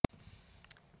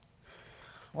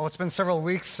Well, it's been several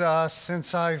weeks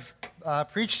since I've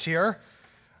preached here.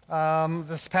 Throughout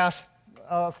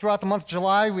the month of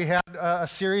July, we had a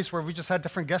series where we just had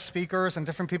different guest speakers and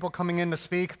different people coming in to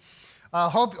speak.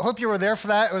 Hope you were there for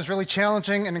that. It was really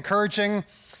challenging and encouraging.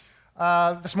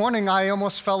 This morning, I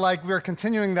almost felt like we were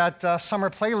continuing that summer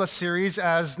playlist series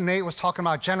as Nate was talking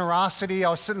about generosity. I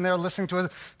was sitting there listening to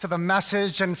the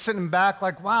message and sitting back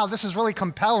like, wow, this is really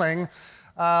compelling.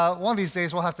 One of these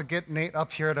days, we'll have to get Nate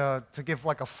up here to give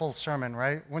like a full sermon,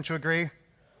 right? Wouldn't you agree?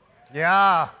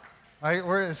 Yeah. Right?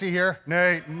 Where is he here?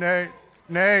 Nate.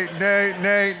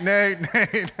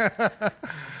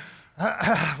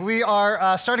 We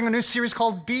are starting a new series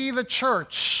called Be the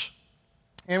Church.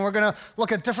 And we're going to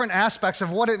look at different aspects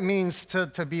of what it means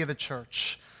to be the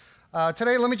church.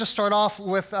 Today, let me just start off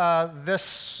with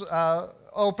this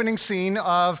opening scene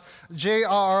of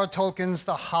J.R.R. Tolkien's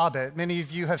The Hobbit. Many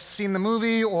of you have seen the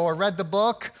movie or read the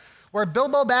book, where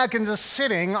Bilbo Baggins is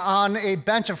sitting on a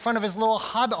bench in front of his little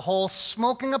hobbit hole,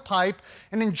 smoking a pipe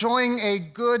and enjoying a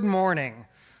good morning,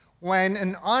 when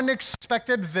an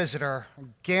unexpected visitor,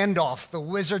 Gandalf, the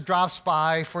wizard, drops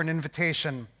by for an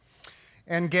invitation.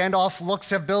 And Gandalf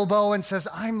looks at Bilbo and says,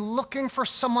 "I'm looking for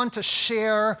someone to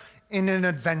share in an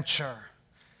adventure."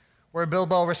 Where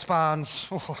Bilbo responds,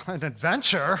 "Oh, an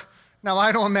adventure? Now,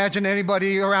 I don't imagine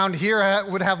anybody around here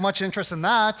would have much interest in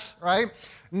that, right?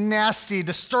 Nasty,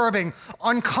 disturbing,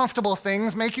 uncomfortable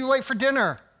things make you late for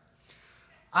dinner.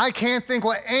 I can't think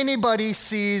what anybody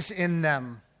sees in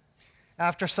them."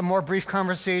 After some more brief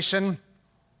conversation,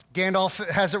 Gandalf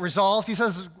has it resolved. He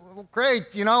says,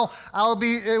 "Great, it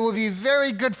will be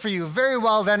very good for you. Very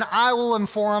well, then I will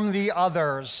inform the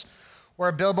others."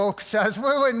 Where Bilbo says,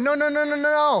 wait,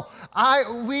 no.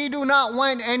 We do not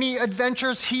want any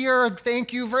adventures here.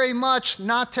 Thank you very much.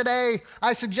 Not today.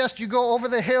 I suggest you go over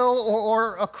the hill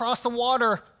or across the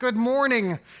water. Good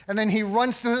morning. And then he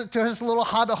runs to his little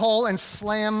hobbit hole and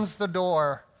slams the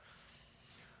door.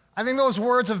 I think those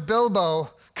words of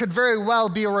Bilbo could very well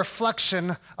be a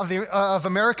reflection of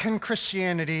American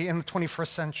Christianity in the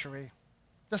 21st century.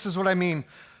 This is what I mean.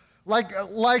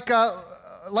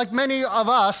 Like many of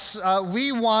us,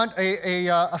 we want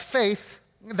a faith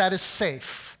that is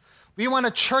safe. We want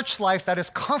a church life that is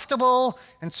comfortable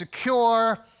and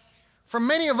secure. For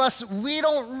many of us, we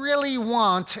don't really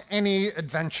want any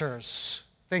adventures.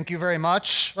 Thank you very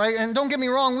much, right? And don't get me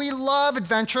wrong, we love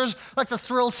adventures, like the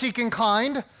thrill-seeking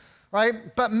kind,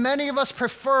 right? But many of us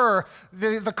prefer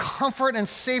the comfort and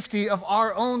safety of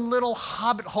our own little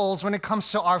hobbit holes when it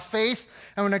comes to our faith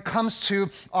and when it comes to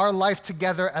our life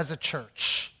together as a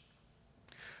church.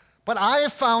 But I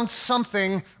have found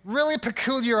something really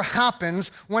peculiar happens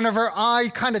whenever I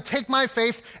kind of take my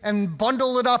faith and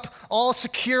bundle it up all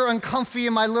secure and comfy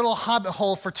in my little hobbit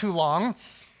hole for too long.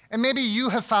 And maybe you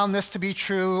have found this to be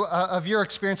true of your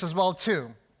experience as well,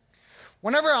 too.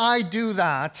 Whenever I do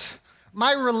that,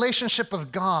 my relationship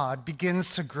with God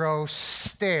begins to grow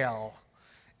stale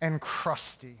and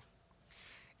crusty.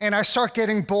 And I start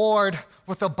getting bored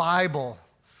with the Bible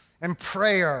and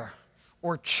prayer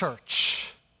or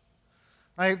church,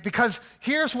 right? Because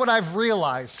here's what I've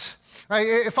realized, right?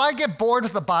 If I get bored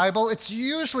with the Bible, it's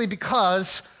usually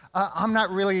because I'm not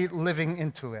really living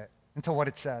into what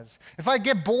it says. If I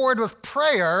get bored with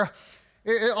prayer,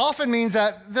 it often means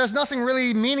that there's nothing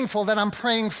really meaningful that I'm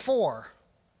praying for.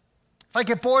 If I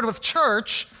get bored with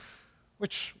church,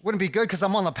 which wouldn't be good because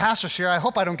I'm on the pastor's chair, I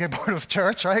hope I don't get bored with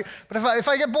church, right? But if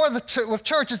I get bored with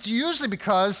church, it's usually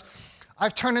because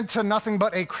I've turned into nothing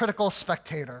but a critical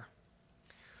spectator.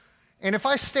 And if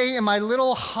I stay in my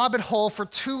little hobbit hole for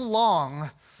too long,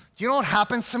 do you know what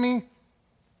happens to me?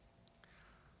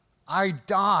 I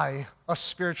die of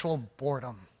spiritual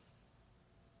boredom,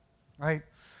 right?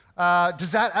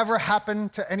 Does that ever happen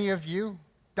to any of you?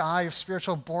 Die of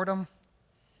spiritual boredom?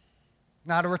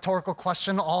 Not a rhetorical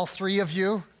question, all three of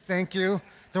you. Thank you.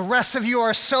 The rest of you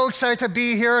are so excited to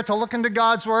be here, to look into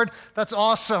God's word. That's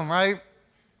awesome, right?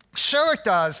 Sure it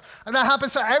does. And that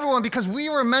happens to everyone because we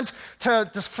were meant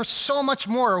for so much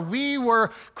more. We were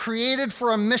created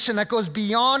for a mission that goes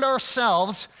beyond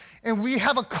ourselves, and we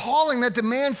have a calling that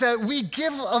demands that we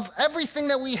give of everything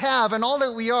that we have and all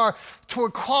that we are to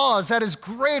a cause that is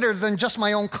greater than just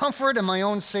my own comfort and my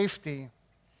own safety.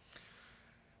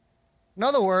 In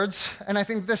other words, and I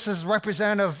think this is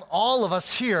representative of all of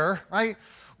us here, right?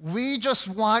 We just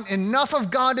want enough of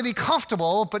God to be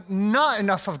comfortable, but not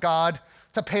enough of God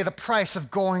to pay the price of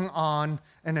going on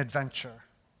an adventure,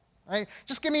 right?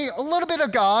 Just give me a little bit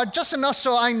of God, just enough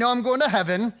so I know I'm going to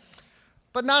heaven,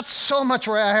 but not so much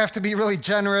where I have to be really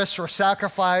generous or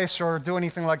sacrifice or do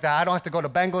anything like that. I don't have to go to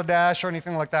Bangladesh or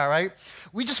anything like that, right?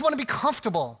 We just want to be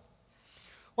comfortable.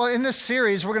 Well, in this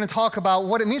series, we're going to talk about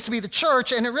what it means to be the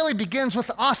church, and it really begins with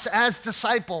us as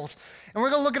disciples. And we're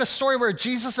going to look at a story where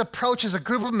Jesus approaches a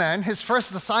group of men, his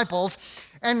first disciples,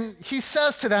 and he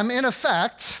says to them, in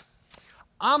effect,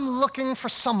 I'm looking for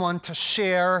someone to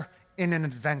share in an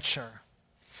adventure.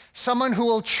 Someone who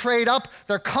will trade up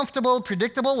their comfortable,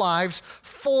 predictable lives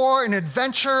for an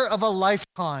adventure of a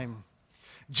lifetime.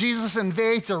 Jesus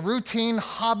invades their routine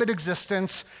hobbit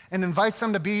existence and invites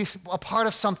them to be a part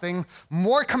of something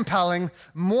more compelling,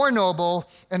 more noble,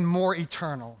 and more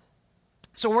eternal.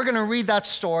 So we're going to read that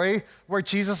story where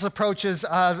Jesus approaches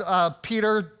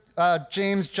Peter,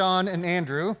 James, John, and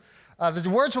Andrew. The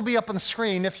words will be up on the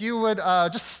screen. If you would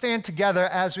just stand together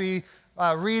as we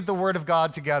read the Word of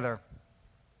God together.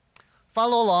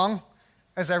 Follow along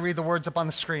as I read the words up on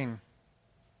the screen.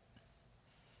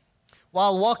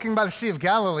 While walking by the Sea of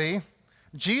Galilee,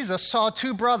 Jesus saw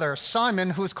two brothers,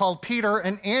 Simon, who was called Peter,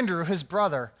 and Andrew, his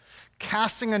brother,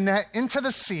 casting a net into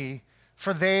the sea,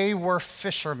 for they were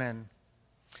fishermen.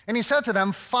 And he said to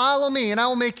them, "Follow me, and I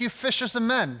will make you fishers of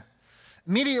men."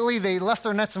 Immediately they left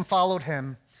their nets and followed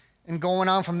him. And going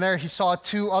on from there, he saw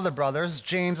two other brothers,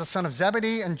 James, the son of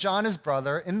Zebedee, and John, his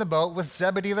brother, in the boat with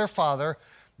Zebedee, their father,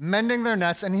 mending their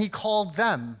nets, and he called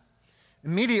them.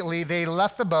 Immediately they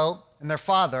left the boat and their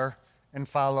father and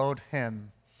followed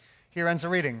him. Here ends the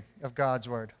reading of God's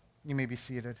word. You may be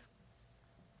seated.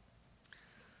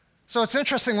 So it's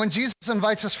interesting, when Jesus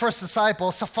invites his first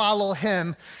disciples to follow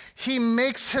him, he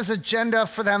makes his agenda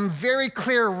for them very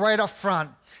clear right up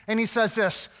front. And he says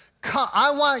this,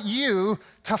 I want you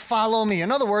to follow me.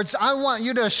 In other words, I want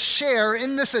you to share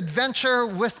in this adventure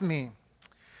with me.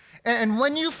 And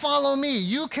when you follow me,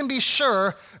 you can be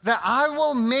sure that I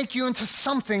will make you into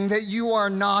something that you are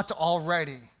not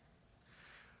already.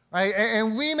 Right?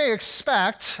 And we may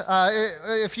expect,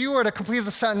 if you were to complete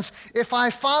the sentence, if I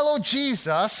follow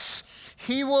Jesus,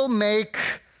 he will make,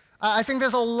 I think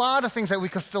there's a lot of things that we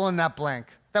could fill in that blank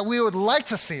that we would like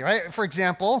to see, right? For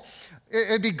example,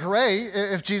 it'd be great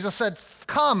if Jesus said,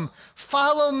 come,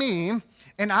 follow me,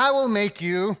 and I will make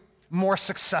you more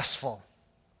successful.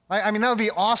 Right? I mean, that would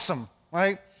be awesome,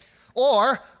 right?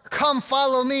 Or, come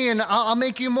follow me and I'll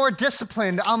make you more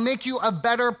disciplined. I'll make you a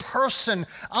better person.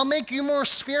 I'll make you more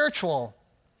spiritual.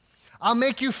 I'll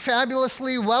make you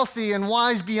fabulously wealthy and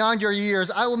wise beyond your years.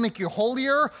 I will make you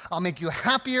holier. I'll make you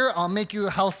happier. I'll make you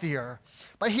healthier.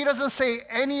 But he doesn't say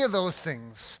any of those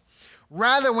things.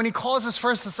 Rather, when he calls his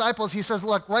first disciples, he says,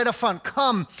 look, right up front,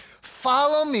 come,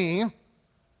 follow me.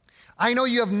 I know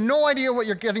you have no idea what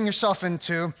you're getting yourself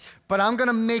into, but I'm going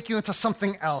to make you into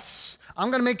something else. I'm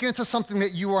going to make you into something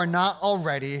that you are not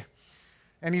already.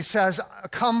 And he says,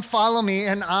 come follow me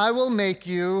and I will make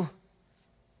you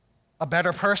a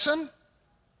better person.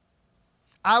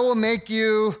 I will make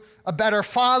you a better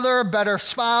father, better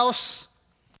spouse.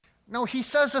 No, he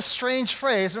says a strange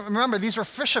phrase. Remember, these were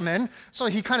fishermen, so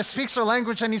he kind of speaks their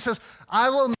language and he says, I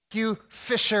will make you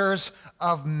fishers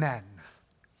of men.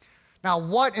 Now,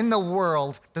 what in the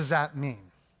world does that mean?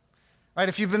 Right,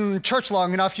 if you've been in church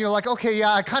long enough, you're like, okay,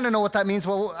 yeah, I kind of know what that means.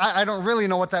 Well, I don't really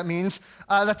know what that means.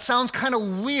 That sounds kind of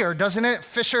weird, doesn't it?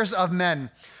 Fishers of men.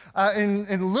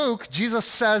 In Luke, Jesus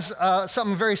says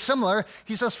something very similar.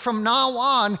 He says, from now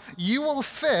on, you will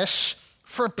fish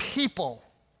for people.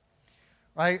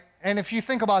 Right? And if you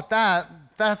think about that,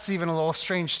 that's even a little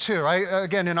strange too, right?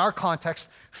 Again, in our context,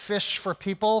 fish for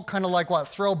people, kind of like what?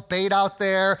 Throw bait out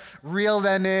there, reel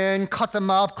them in, cut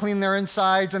them up, clean their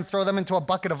insides, and throw them into a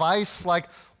bucket of ice. Like,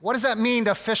 what does that mean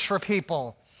to fish for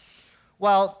people?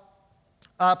 Well,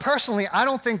 personally, I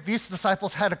don't think these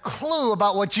disciples had a clue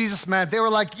about what Jesus meant. They were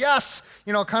like, yes,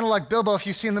 kind of like Bilbo, if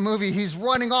you've seen the movie, he's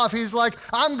running off. He's like,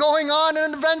 I'm going on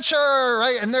an adventure,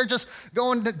 right? And they're just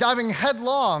diving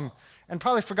headlong and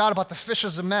probably forgot about the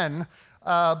fishers of men.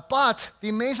 But the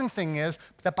amazing thing is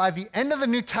that by the end of the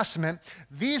New Testament,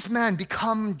 these men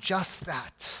become just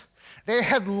that. They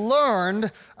had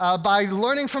learned, by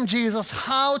learning from Jesus,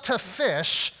 how to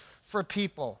fish for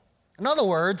people. In other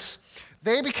words,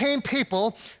 they became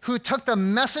people who took the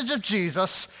message of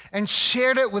Jesus and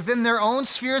shared it within their own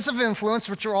spheres of influence,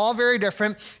 which are all very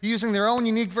different, using their own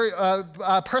unique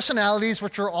personalities,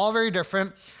 which are all very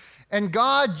different. And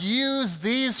God used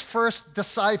these first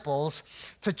disciples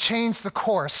to change the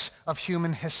course of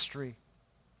human history.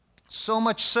 So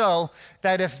much so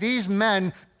that if these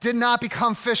men did not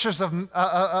become fishers of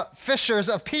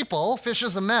people,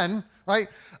 fishers of men, right?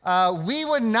 We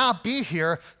would not be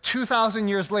here 2,000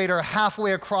 years later,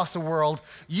 halfway across the world.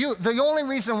 The only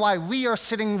reason why we are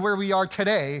sitting where we are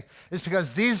today is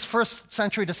because these first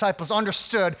century disciples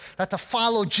understood that to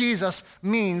follow Jesus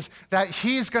means that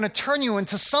he's going to turn you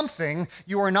into something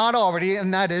you are not already,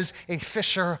 and that is a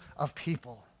fisher of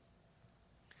people.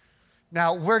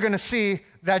 Now, we're going to see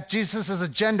that Jesus'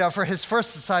 agenda for his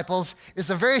first disciples is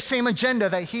the very same agenda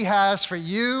that he has for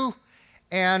you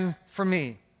and for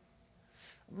me.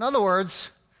 In other words,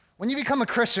 when you become a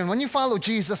Christian, when you follow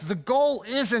Jesus, the goal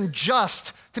isn't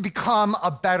just to become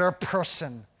a better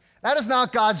person. That is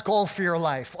not God's goal for your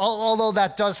life, although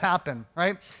that does happen,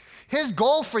 right? His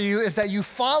goal for you is that you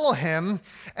follow him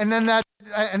and that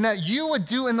you would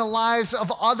do in the lives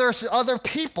of other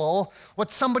people what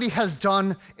somebody has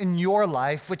done in your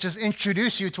life, which is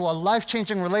introduce you to a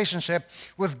life-changing relationship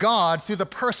with God through the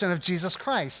person of Jesus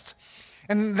Christ.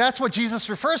 And that's what Jesus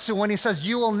refers to when he says,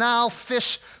 you will now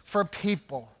fish for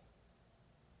people.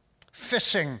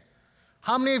 Fishing.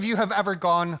 How many of you have ever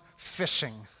gone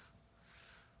fishing?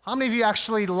 How many of you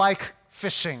actually like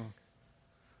fishing?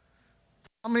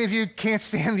 How many of you can't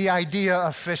stand the idea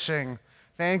of fishing?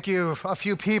 Thank you, a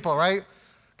few people, right?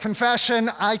 Confession,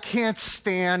 I can't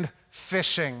stand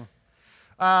fishing.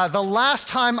 The last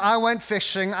time I went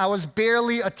fishing, I was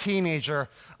barely a teenager.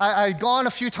 I'd gone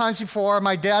a few times before.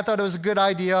 My dad thought it was a good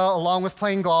idea, along with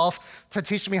playing golf, to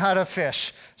teach me how to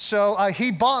fish. So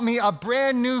he bought me a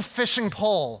brand new fishing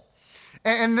pole.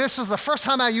 And this was the first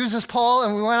time I used this pole,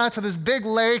 and we went out to this big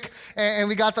lake, and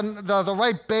we got the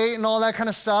right bait and all that kind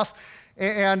of stuff.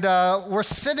 And we're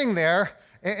sitting there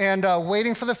and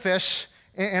waiting for the fish,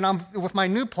 and I'm with my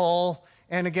new pole.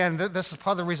 And again, this is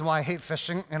part of the reason why I hate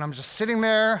fishing. And I'm just sitting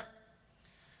there,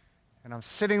 and I'm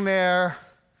sitting there,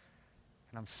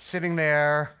 and I'm sitting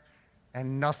there,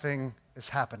 and nothing is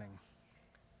happening.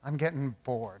 I'm getting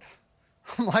bored.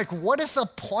 I'm like, what is the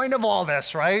point of all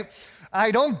this, right?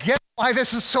 I don't get why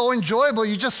this is so enjoyable.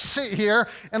 You just sit here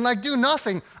and do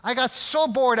nothing. I got so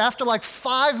bored after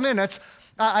 5 minutes.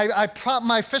 I propped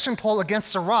my fishing pole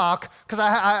against a rock because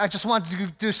I just wanted to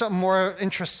do something more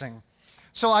interesting.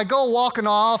 So I go walking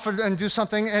off and do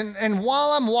something, and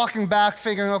while I'm walking back,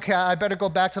 figuring, okay, I better go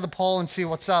back to the pole and see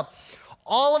what's up,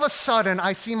 all of a sudden,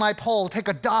 I see my pole take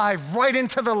a dive right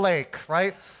into the lake,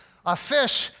 right? A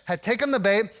fish had taken the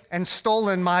bait and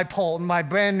stolen my pole, my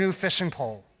brand new fishing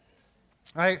pole,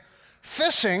 right?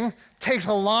 Fishing takes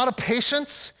a lot of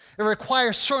patience. It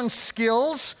requires certain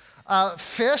skills.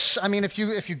 Fish,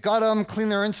 if you gut them, clean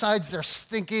their insides, they're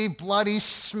stinky, bloody,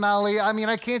 smelly.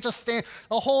 I can't just stand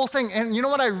the whole thing. And you know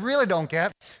what I really don't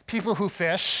get? People who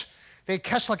fish, they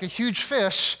catch a huge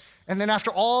fish, and then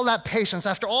after all that patience,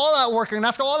 after all that working,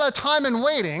 after all that time and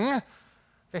waiting,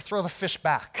 they throw the fish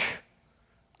back.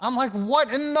 I'm like,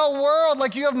 what in the world?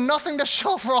 You have nothing to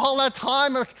show for all that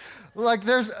time.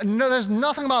 There's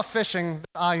nothing about fishing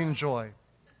that I enjoy.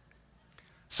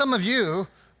 Some of you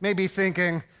may be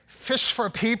thinking, fish for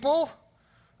people?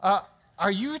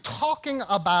 Are you talking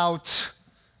about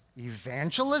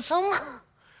evangelism?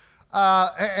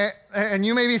 And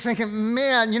you may be thinking,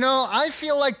 man, I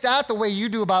feel like that the way you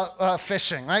do about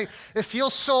fishing, right? It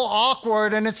feels so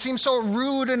awkward and it seems so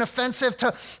rude and offensive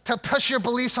to push your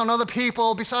beliefs on other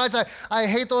people. Besides, I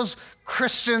hate those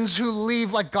Christians who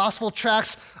leave gospel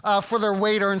tracts for their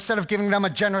waiter instead of giving them a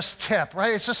generous tip,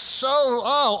 right? It's just so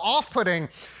off-putting.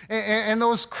 And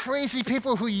those crazy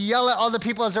people who yell at other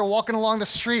people as they're walking along the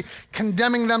street,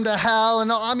 condemning them to hell.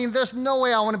 And there's no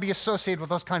way I want to be associated with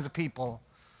those kinds of people.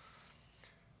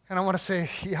 And I want to say,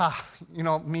 yeah,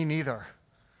 me neither,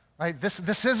 right?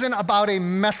 This isn't about a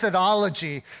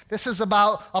methodology. This is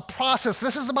about a process.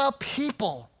 This is about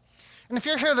people. And if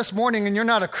you're here this morning and you're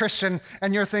not a Christian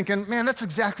and you're thinking, man, that's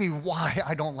exactly why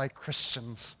I don't like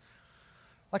Christians.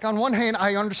 On one hand,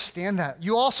 I understand that.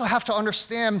 You also have to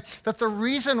understand that the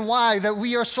reason why that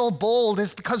we are so bold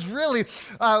is because really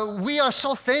we are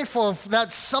so thankful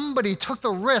that somebody took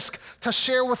the risk to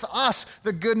share with us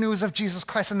the good news of Jesus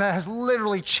Christ, and that has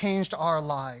literally changed our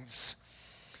lives.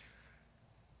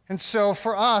 And so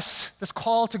for us, this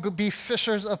call to be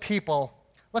fishers of people,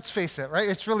 let's face it, right?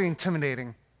 It's really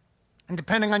intimidating. And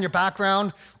depending on your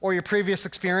background or your previous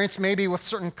experience, maybe with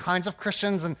certain kinds of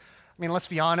Christians, and let's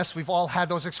be honest, we've all had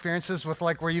those experiences with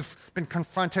where you've been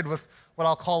confronted with what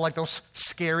I'll call those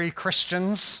scary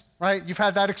Christians, right? You've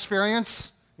had that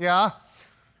experience? Yeah?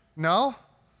 No?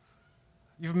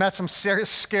 You've met some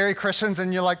scary Christians,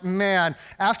 and you're like, man,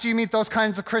 after you meet those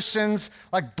kinds of Christians,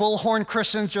 like bullhorn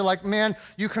Christians, you're like, man,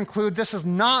 you conclude this is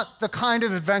not the kind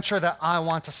of adventure that I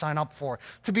want to sign up for.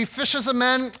 To be fishers of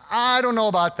men, I don't know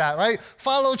about that, right?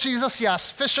 Follow Jesus, yes.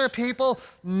 Fisher people,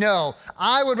 no.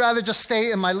 I would rather just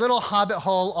stay in my little hobbit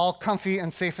hole, all comfy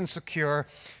and safe and secure.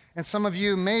 And some of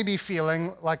you may be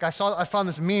feeling like I found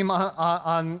this meme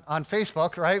on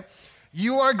Facebook, right?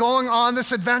 You are going on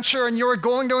this adventure and you are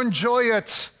going to enjoy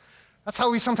it. That's how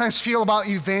we sometimes feel about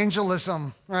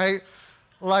evangelism, right?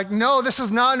 Like, no, this is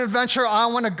not an adventure I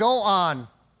want to go on.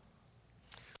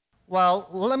 Well,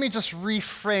 let me just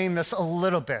reframe this a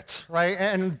little bit, right?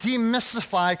 And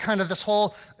demystify kind of this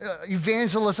whole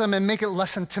evangelism and make it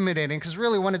less intimidating. Because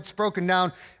really, when it's broken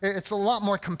down, it's a lot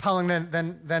more compelling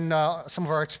than some of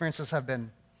our experiences have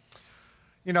been.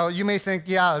 You know, you may think,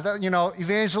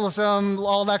 evangelism,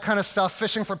 all that kind of stuff,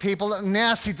 fishing for people,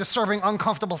 nasty, disturbing,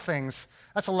 uncomfortable things.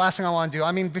 That's the last thing I want to do.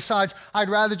 I mean, besides, I'd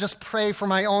rather just pray for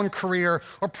my own career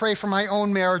or pray for my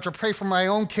own marriage or pray for my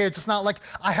own kids. It's not like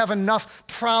I have enough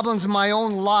problems in my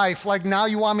own life. Like, now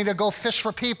you want me to go fish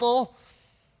for people?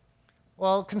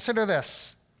 Well, consider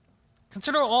this.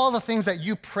 Consider all the things that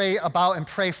you pray about and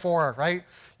pray for, right?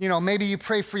 You know, maybe you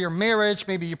pray for your marriage,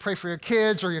 maybe you pray for your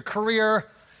kids or your career.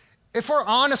 If we're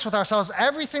honest with ourselves,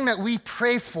 everything that we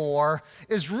pray for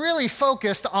is really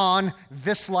focused on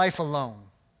this life alone,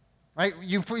 right?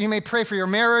 You may pray for your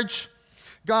marriage.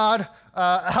 God,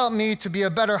 help me to be a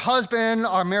better husband.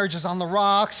 Our marriage is on the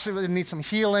rocks. It needs some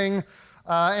healing.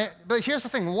 But here's the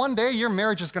thing. One day, your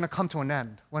marriage is going to come to an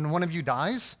end. When one of you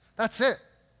dies, that's it.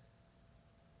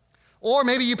 Or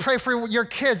maybe you pray for your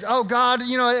kids. Oh, God,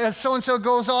 as so-and-so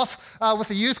goes off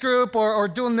with a youth group or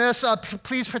doing this,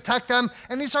 please protect them.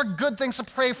 And these are good things to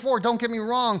pray for, don't get me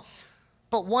wrong.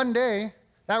 But one day,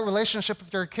 that relationship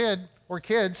with your kid or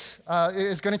kids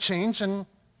is going to change, and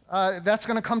that's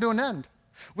going to come to an end.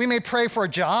 We may pray for a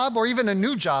job or even a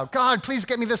new job. God, please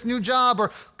get me this new job, or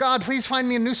God, please find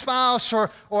me a new spouse, or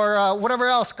whatever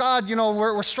else. God,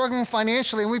 we're struggling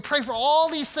financially, and we pray for all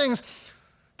these things.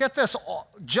 Get this,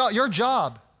 your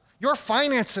job, your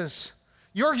finances,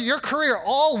 your career,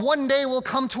 all one day will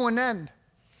come to an end.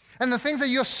 And the things that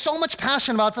you have so much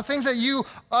passion about, the things that you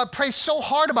pray so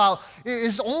hard about,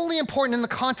 is only important in the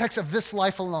context of this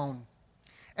life alone.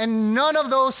 And none of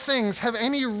those things have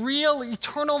any real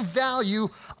eternal value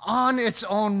on its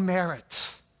own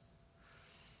merit.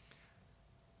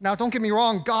 Now, don't get me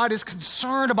wrong, God is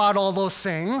concerned about all those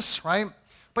things, right?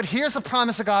 But here's the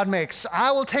promise that God makes.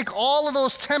 I will take all of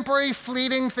those temporary,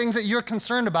 fleeting things that you're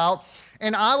concerned about,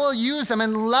 and I will use them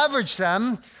and leverage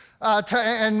them, I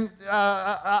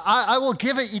will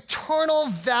give it eternal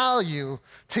value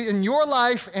in your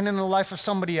life and in the life of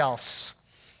somebody else.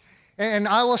 And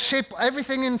I will shape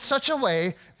everything in such a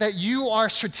way that you are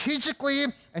strategically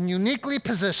and uniquely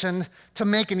positioned to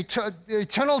make an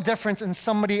eternal difference in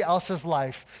somebody else's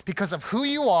life because of who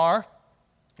you are.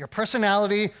 Your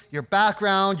personality, your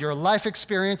background, your life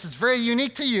experience is very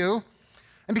unique to you.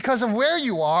 And because of where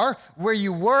you are, where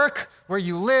you work, where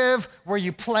you live, where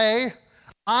you play,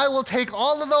 I will take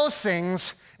all of those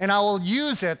things and I will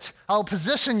use it. I will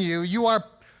position you. You are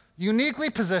uniquely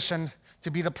positioned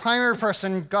to be the primary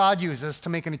person God uses to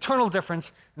make an eternal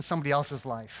difference in somebody else's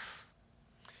life.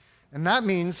 And that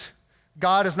means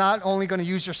God is not only going to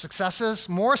use your successes,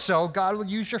 more so, God will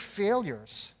use your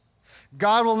failures.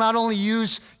 God will not only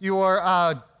use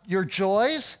your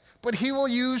joys, but he will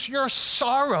use your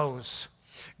sorrows.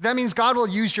 That means God will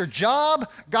use your job,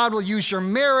 God will use your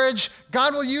marriage,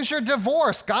 God will use your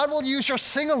divorce, God will use your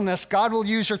singleness, God will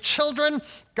use your children,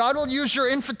 God will use your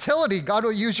infertility, God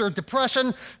will use your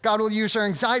depression, God will use your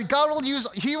anxiety,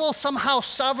 he will somehow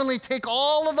sovereignly take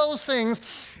all of those things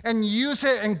and use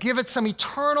it and give it some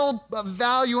eternal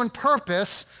value and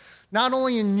purpose, not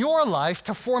only in your life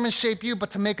to form and shape you,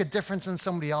 but to make a difference in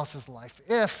somebody else's life,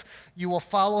 if you will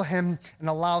follow him and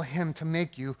allow him to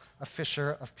make you a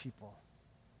fisher of people.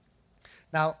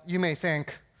 Now, you may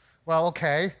think, well,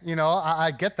 okay,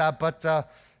 I get that, but,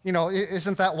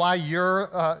 isn't that why you're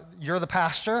the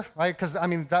pastor, right? Because,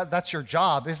 that's your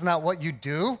job. Isn't that what you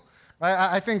do?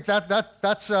 Right? I think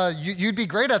that's you'd be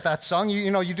great at that song.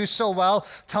 You do so well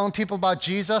telling people about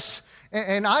Jesus.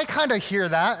 And I kind of hear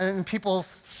that, and people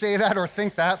say that or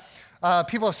think that.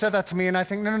 People have said that to me, and I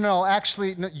think, no,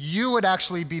 actually, you would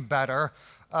actually be better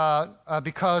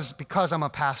because I'm a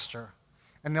pastor.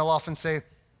 And they'll often say,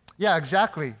 yeah,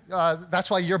 exactly.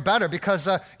 That's why you're better, because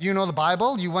you know the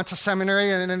Bible, you went to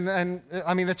seminary, and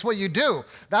that's what you do.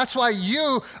 That's why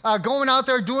you going out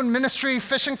there doing ministry,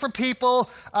 fishing for people,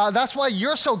 that's why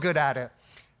you're so good at it.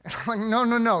 And I'm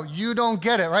like, no, you don't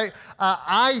get it, right?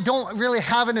 I don't really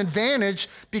have an advantage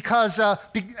because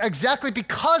exactly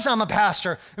because I'm a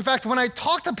pastor. In fact, when I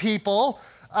talk to people,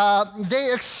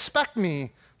 they expect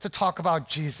me to talk about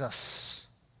Jesus.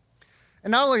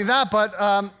 And not only that,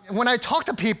 but when I talk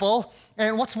to people,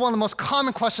 and what's one of the most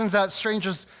common questions that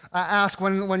strangers ask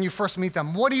when you first meet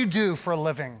them? What do you do for a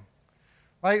living?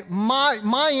 Right?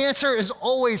 My answer is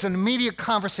always an immediate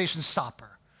conversation stopper.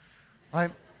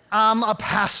 Right? I'm a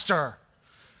pastor.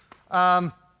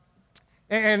 And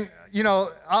you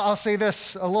know, I'll say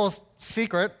this, a little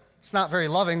secret. It's not very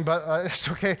loving, but it's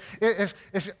okay.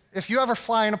 If you ever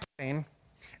fly in a plane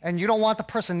and you don't want the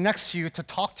person next to you to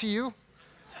talk to you,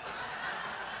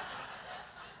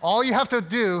 all you have to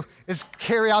do is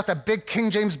carry out that big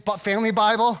King James Family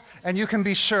Bible, and you can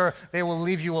be sure they will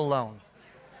leave you alone.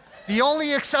 The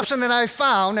only exception that I've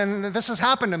found, and this has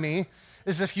happened to me,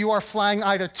 is if you are flying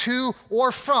either to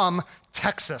or from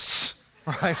Texas,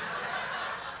 right?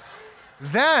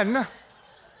 Then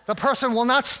the person will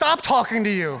not stop talking to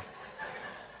you.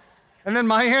 And then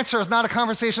my answer is not a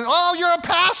conversation, oh, you're a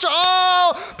pastor,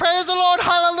 oh, praise the Lord,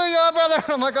 hallelujah, brother.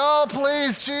 I'm like, oh,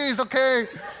 please, geez, okay,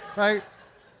 right?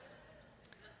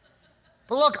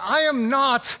 But look, I am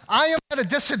at a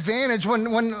disadvantage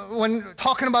when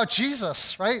talking about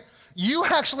Jesus, right? You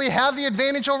actually have the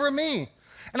advantage over me.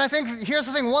 And I think here's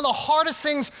the thing, one of the hardest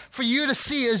things for you to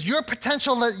see is your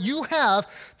potential that you have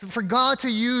for God to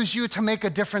use you to make a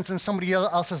difference in somebody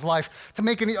else's life, to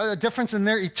make a difference in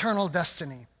their eternal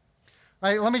destiny.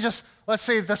 Right? Let's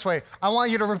say it this way. I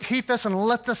want you to repeat this and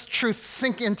let this truth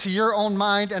sink into your own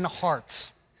mind and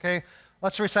heart. Okay?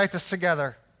 Let's recite this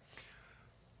together.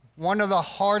 One of the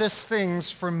hardest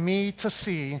things for me to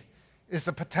see is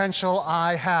the potential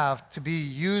I have to be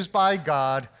used by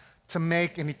God to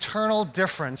make an eternal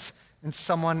difference in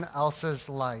someone else's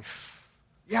life.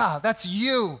 Yeah, that's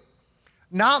you.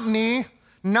 Not me,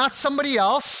 not somebody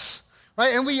else,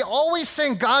 right? And we always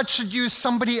think God should use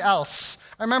somebody else.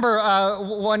 I remember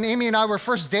when Amy and I were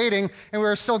first dating and we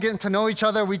were still getting to know each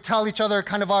other, we'd tell each other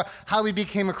kind of how we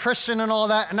became a Christian and all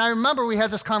that. And I remember we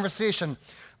had this conversation.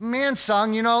 Man,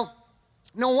 son, you know,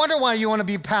 no wonder why you want to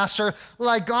be pastor.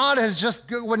 Like God has just,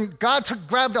 when God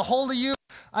grabbed a hold of you,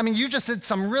 I mean, you just did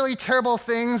some really terrible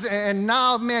things, and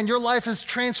now, man, your life is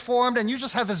transformed, and you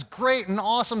just have this great and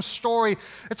awesome story.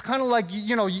 It's kind of like,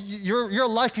 you know, your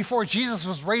life before Jesus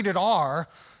was rated R.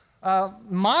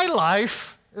 My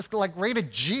life is like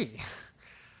rated G,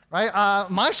 right?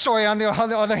 My story, on the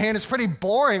other hand, is pretty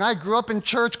boring. I grew up in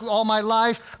church all my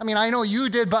life. I mean, I know you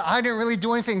did, but I didn't really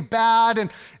do anything bad.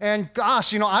 And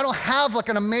gosh, you know, I don't have like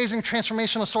an amazing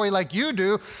transformational story like you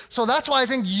do. So that's why I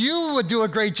think you would do a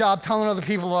great job telling other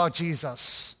people about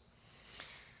Jesus.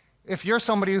 If you're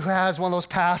somebody who has one of those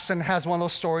pasts and has one of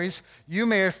those stories, you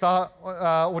may have thought,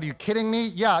 what are you kidding me?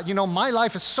 Yeah, you know, my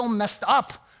life is so messed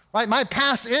up, right? My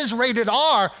past is rated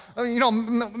R. You know,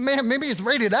 maybe it's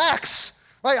rated X.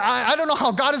 Right? I don't know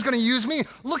how God is going to use me.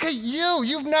 Look at you.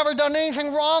 You've never done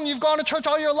anything wrong. You've gone to church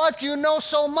all your life. You know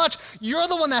so much. You're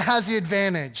the one that has the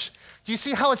advantage. Do you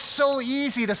see how it's so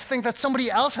easy to think that somebody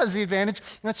else has the advantage,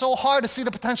 and it's so hard to see the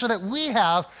potential that we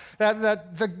have,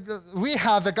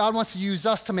 that God wants to use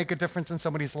us to make a difference in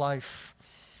somebody's life?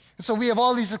 And so we have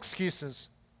all these excuses.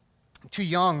 I'm too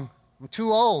young. I'm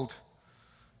too old.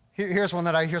 Here's one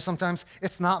that I hear sometimes.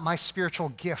 It's not my spiritual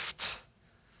gift.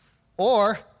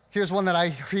 Or here's one that I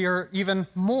hear even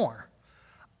more.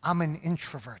 I'm an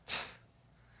introvert.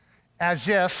 As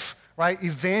if, right,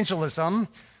 evangelism,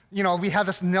 you know, we have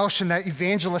this notion that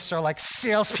evangelists are like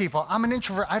salespeople. I'm an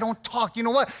introvert. I don't talk. You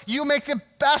know what? You make the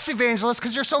best evangelist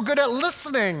because you're so good at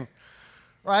listening,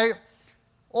 right?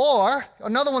 Or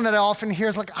another one that I often hear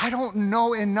is like, I don't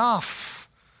know enough.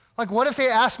 Like, what if they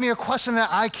ask me a question that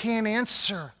I can't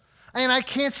answer? And I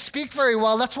can't speak very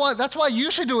well. That's why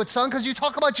you should do it, son, because you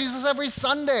talk about Jesus every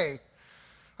Sunday.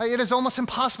 Right? It is almost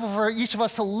impossible for each of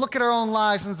us to look at our own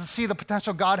lives and to see the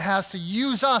potential God has to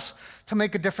use us to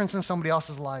make a difference in somebody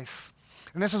else's life.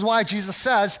 And this is why Jesus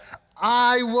says,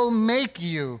 I will make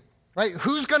you. Right?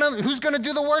 Who's gonna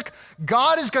do the work?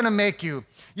 God is gonna make you.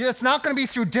 It's not gonna be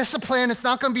through discipline. It's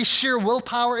not gonna be sheer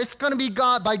willpower. It's gonna be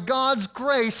God, by God's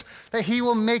grace, that He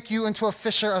will make you into a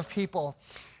fisher of people.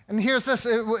 And here's this,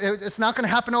 it's not going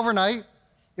to happen overnight.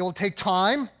 It will take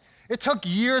time. It took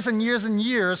years and years and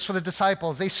years for the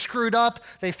disciples. They screwed up.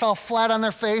 They fell flat on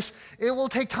their face. It will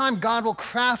take time. God will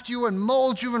craft you and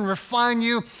mold you and refine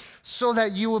you so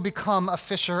that you will become a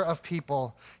fisher of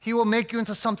people. He will make you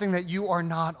into something that you are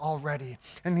not already.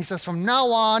 And He says, from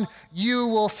now on, you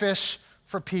will fish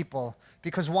for people.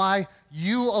 Because why?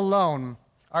 You alone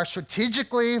are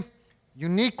strategically,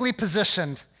 uniquely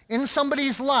positioned in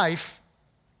somebody's life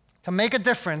to make a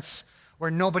difference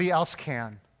where nobody else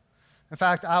can. In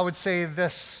fact, I would say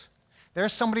this: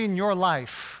 there's somebody in your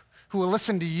life who will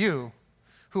listen to you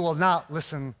who will not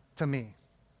listen to me.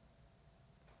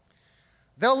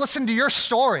 They'll listen to your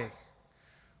story,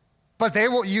 but they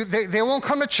won't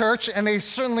come to church, and they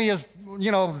certainly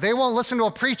they won't listen to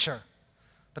a preacher,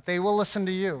 but they will listen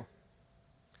to you.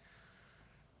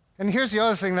 And here's the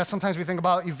other thing that sometimes we think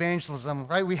about evangelism,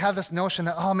 right? We have this notion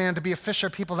that, oh man, to be a fisher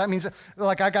of people, that means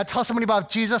like I got to tell somebody about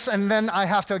Jesus, and then I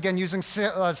have to, again, using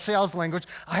sales language,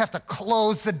 I have to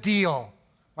close the deal,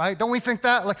 right? Don't we think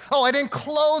that? Like, oh, I didn't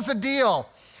close the deal.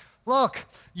 Look,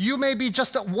 you may be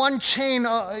just one chain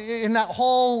in that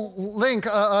whole link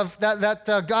of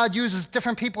that God uses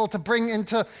different people to bring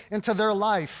into their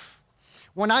life.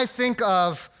 When I think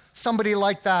of somebody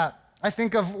like that, I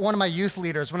think of one of my youth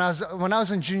leaders when I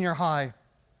was in junior high.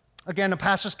 Again, a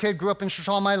pastor's kid, grew up in church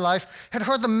all my life, had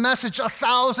heard the message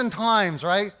 1,000 times,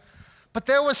 right? But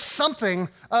there was something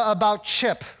about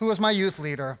Chip, who was my youth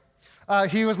leader.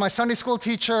 He was my Sunday school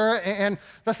teacher, and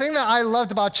the thing that I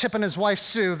loved about Chip and his wife,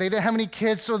 Sue, they didn't have any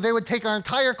kids, so they would take our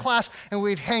entire class, and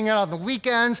we'd hang out on the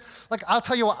weekends. Like, I'll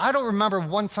tell you what, I don't remember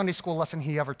one Sunday school lesson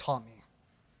he ever taught me.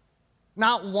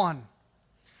 Not one.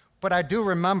 But I do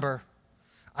remember.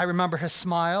 I remember his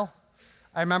smile.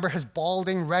 I remember his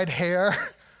balding red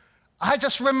hair. I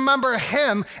just remember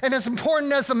him, and as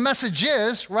important as the message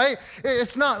is, right?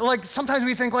 It's not like, sometimes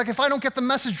we think like, if I don't get the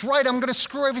message right, I'm gonna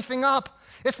screw everything up.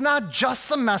 It's not just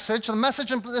the message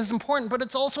is important, but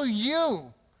it's also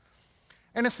you.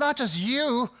 And it's not just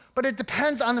you, but it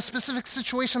depends on the specific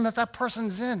situation that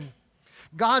person's in.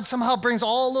 God somehow brings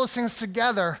all those things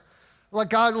together. Like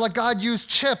God used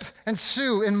Chip and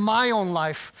Sue in my own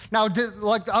life. Now,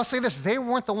 I'll say this, they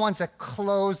weren't the ones that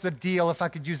closed the deal, if I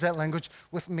could use that language,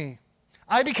 with me.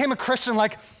 I became a Christian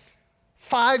like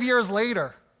 5 years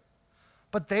later,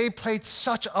 but they played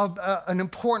such an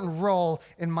important role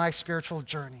in my spiritual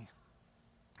journey.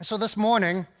 And so this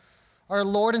morning, our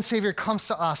Lord and Savior comes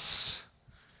to us,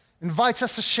 invites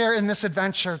us to share in this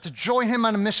adventure, to join him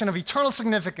on a mission of eternal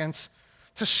significance,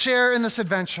 to share in this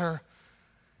adventure.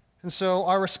 And so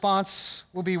our response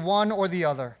will be one or the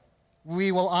other.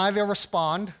 We will either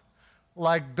respond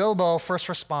like Bilbo first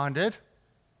responded,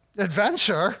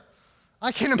 adventure.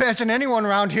 I can't imagine anyone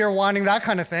around here wanting that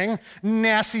kind of thing,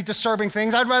 nasty, disturbing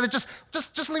things. I'd rather just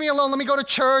leave me alone. Let me go to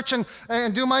church and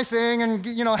do my thing and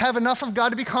have enough of God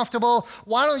to be comfortable.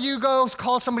 Why don't you go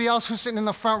call somebody else who's sitting in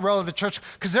the front row of the church,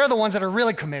 because they're the ones that are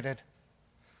really committed.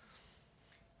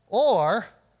 Or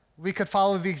we could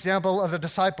follow the example of the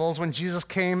disciples when Jesus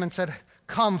came and said,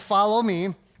 "Come, follow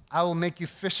me. I will make you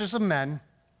fishers of men."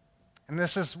 And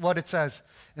this is what it says.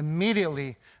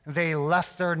 Immediately, they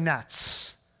left their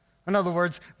nets. In other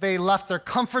words, they left their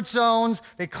comfort zones,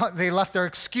 they left their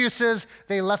excuses,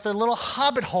 they left their little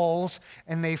hobbit holes,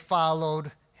 and they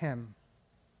followed him.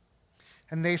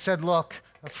 And they said, look,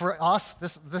 for us,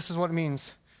 this is what it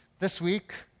means. This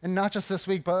week, and not just this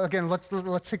week, but again,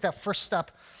 let's take that first step.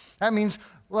 That means,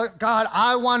 look, God,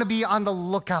 I want to be on the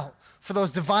lookout for those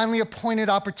divinely appointed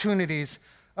opportunities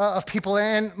of people.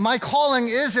 And my calling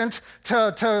isn't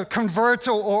to convert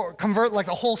or convert like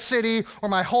a whole city or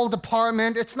my whole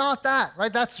department. It's not that,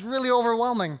 right? That's really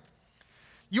overwhelming.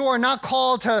 You are not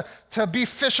called to be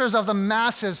fishers of the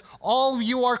masses. All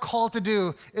you are called to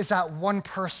do is that one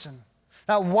person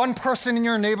in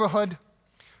your neighborhood,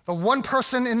 the one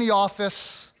person in the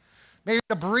office, maybe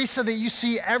the barista that you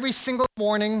see every single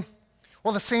morning,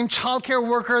 or the same childcare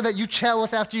worker that you chat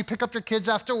with after you pick up your kids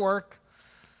after work.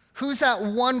 Who's that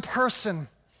one person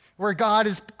where God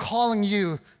is calling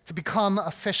you to become a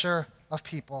fisher of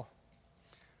people?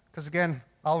 Because again,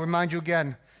 I'll remind you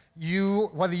again,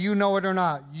 whether you know it or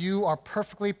not, you are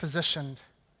perfectly positioned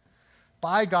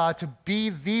by God to be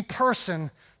the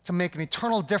person to make an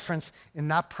eternal difference in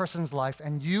that person's life.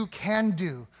 And you can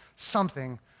do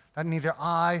something that neither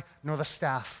I nor the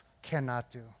staff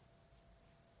cannot do.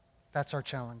 That's our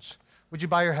challenge. Would you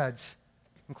bow your heads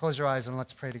and close your eyes and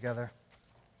let's pray together.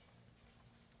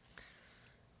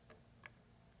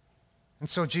 And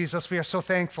so, Jesus, we are so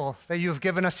thankful that you have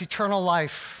given us eternal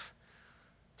life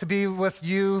to be with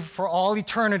you for all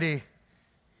eternity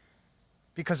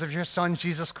because of your Son,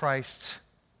 Jesus Christ,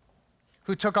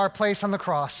 who took our place on the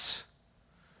cross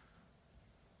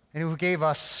and who gave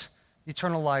us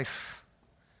eternal life.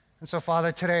 And so,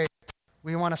 Father, today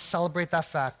we want to celebrate that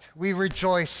fact. We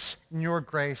rejoice in your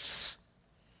grace.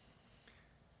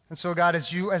 And so, God,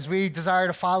 as we desire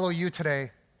to follow you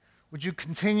today, would you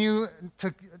continue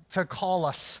to call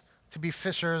us to be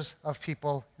fishers of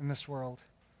people in this world?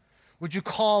 Would you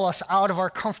call us out of our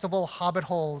comfortable hobbit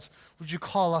holes? Would you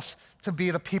call us to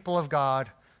be the people of God,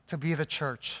 to be the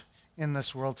church in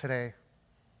this world today?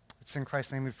 It's in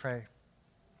Christ's name we pray.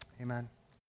 Amen.